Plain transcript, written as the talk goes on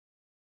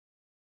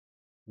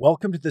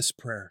Welcome to this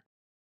prayer.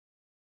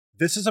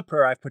 This is a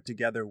prayer I've put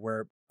together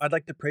where I'd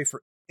like to pray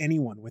for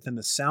anyone within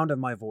the sound of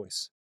my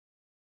voice.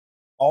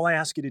 All I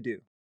ask you to do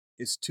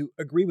is to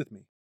agree with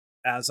me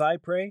as I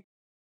pray,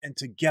 and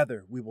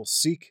together we will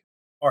seek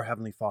our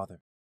Heavenly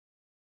Father.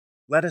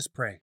 Let us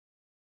pray.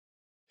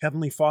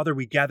 Heavenly Father,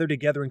 we gather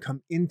together and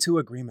come into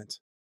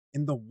agreement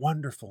in the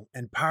wonderful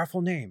and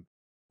powerful name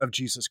of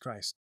Jesus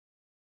Christ.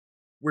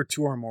 Where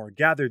two or more are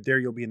gathered, there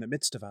you'll be in the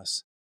midst of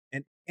us,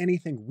 and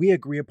anything we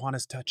agree upon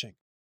as touching,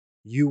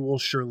 you will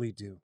surely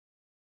do.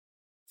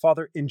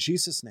 Father, in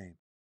Jesus' name,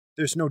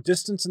 there's no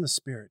distance in the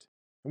Spirit,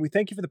 and we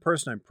thank you for the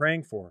person I'm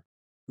praying for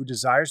who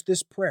desires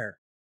this prayer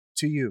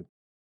to you.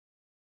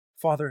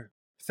 Father,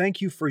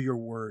 thank you for your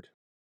word.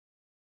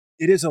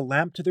 It is a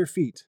lamp to their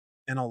feet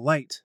and a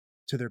light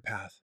to their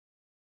path.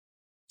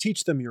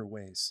 Teach them your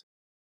ways.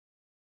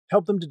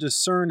 Help them to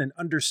discern and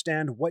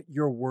understand what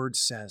your word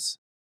says.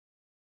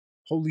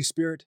 Holy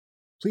Spirit,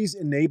 please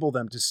enable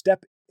them to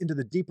step into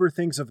the deeper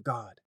things of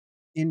God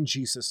in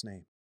Jesus'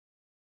 name.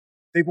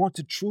 They want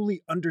to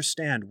truly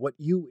understand what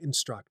you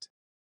instruct.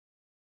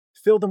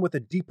 Fill them with a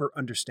deeper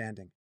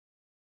understanding,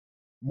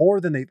 more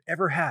than they've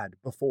ever had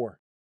before.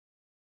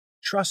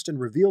 Trust and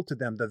reveal to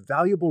them the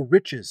valuable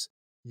riches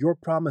your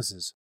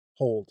promises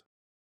hold.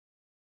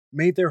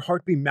 May their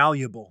heart be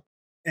malleable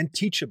and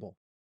teachable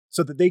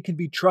so that they can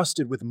be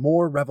trusted with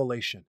more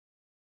revelation.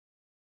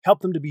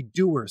 Help them to be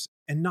doers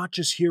and not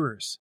just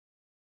hearers.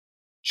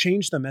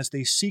 Change them as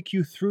they seek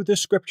you through the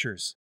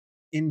scriptures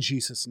in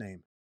Jesus'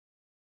 name.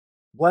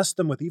 Bless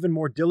them with even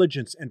more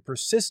diligence and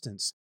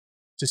persistence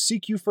to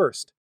seek you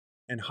first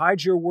and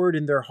hide your word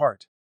in their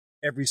heart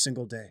every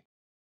single day.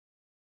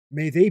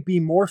 May they be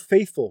more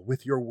faithful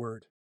with your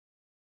word.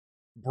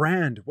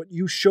 Brand what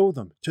you show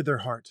them to their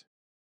heart.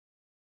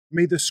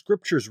 May the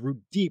scriptures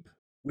root deep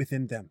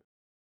within them.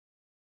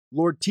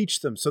 Lord, teach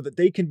them so that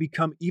they can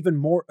become even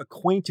more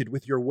acquainted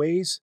with your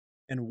ways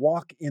and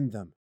walk in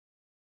them.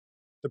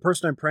 The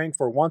person I'm praying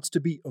for wants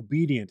to be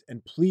obedient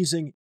and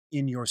pleasing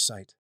in your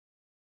sight.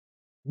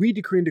 We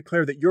decree and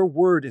declare that your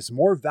word is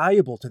more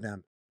valuable to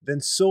them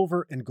than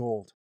silver and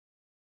gold.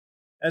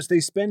 As they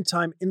spend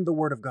time in the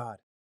word of God,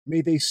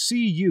 may they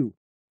see you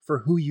for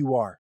who you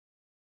are.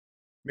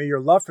 May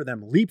your love for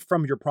them leap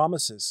from your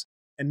promises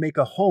and make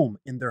a home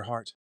in their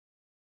heart.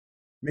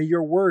 May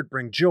your word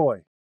bring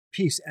joy,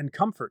 peace, and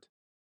comfort,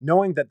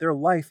 knowing that their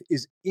life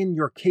is in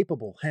your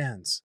capable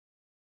hands.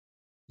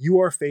 You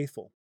are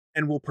faithful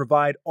and will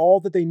provide all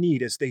that they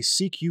need as they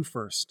seek you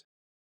first.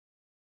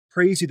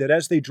 Praise you that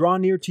as they draw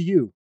near to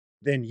you,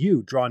 then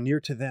you draw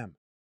near to them.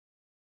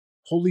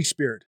 Holy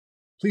Spirit,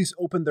 please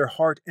open their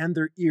heart and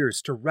their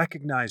ears to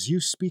recognize you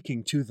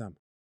speaking to them.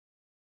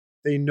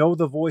 They know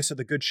the voice of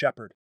the Good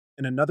Shepherd,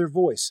 and another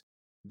voice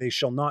they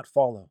shall not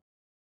follow.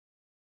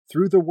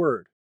 Through the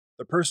word,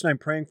 the person I'm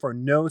praying for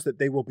knows that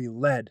they will be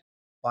led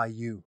by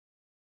you.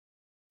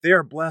 They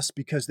are blessed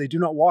because they do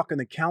not walk in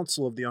the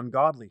counsel of the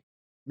ungodly,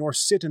 nor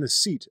sit in the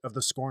seat of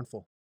the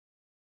scornful.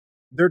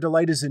 Their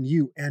delight is in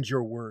you and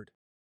your word.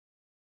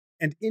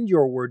 And in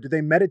your word do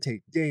they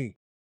meditate day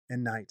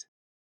and night.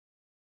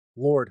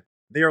 Lord,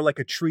 they are like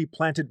a tree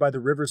planted by the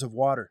rivers of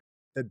water,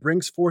 that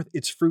brings forth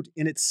its fruit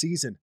in its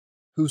season,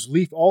 whose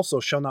leaf also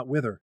shall not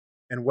wither,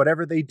 and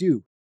whatever they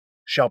do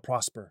shall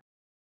prosper.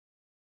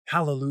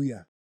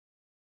 Hallelujah.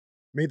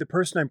 May the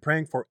person I'm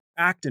praying for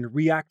act and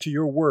react to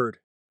your word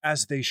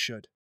as they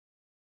should.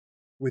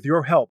 With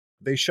your help,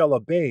 they shall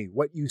obey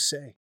what you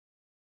say.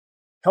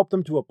 Help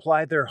them to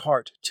apply their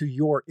heart to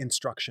your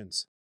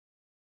instructions.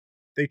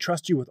 They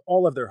trust you with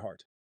all of their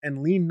heart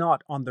and lean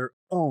not on their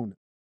own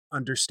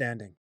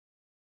understanding.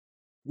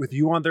 With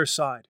you on their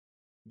side,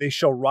 they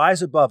shall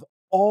rise above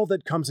all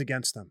that comes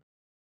against them.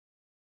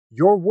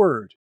 Your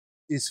word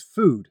is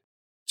food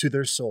to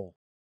their soul.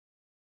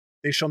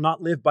 They shall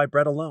not live by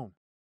bread alone,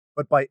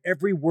 but by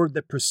every word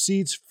that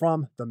proceeds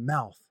from the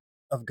mouth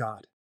of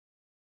God.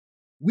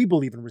 We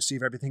believe and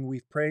receive everything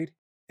we've prayed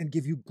and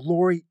give you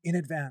glory in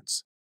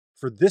advance,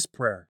 for this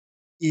prayer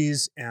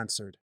is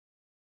answered.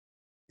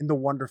 In the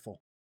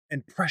wonderful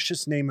and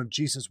precious name of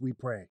Jesus we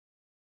pray.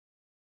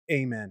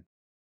 Amen.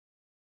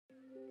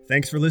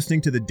 Thanks for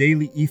listening to the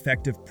Daily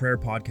Effective Prayer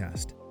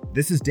Podcast.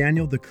 This is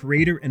Daniel, the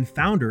creator and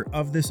founder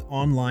of this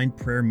online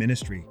prayer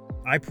ministry.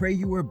 I pray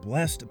you are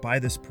blessed by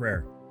this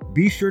prayer.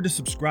 Be sure to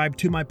subscribe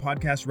to my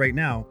podcast right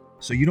now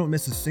so you don't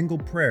miss a single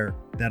prayer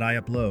that I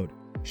upload.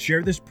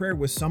 Share this prayer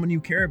with someone you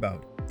care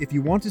about. If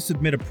you want to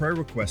submit a prayer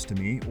request to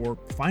me or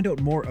find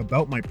out more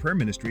about my prayer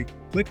ministry,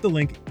 click the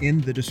link in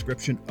the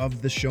description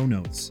of the show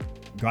notes.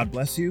 God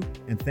bless you,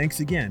 and thanks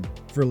again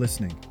for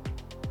listening.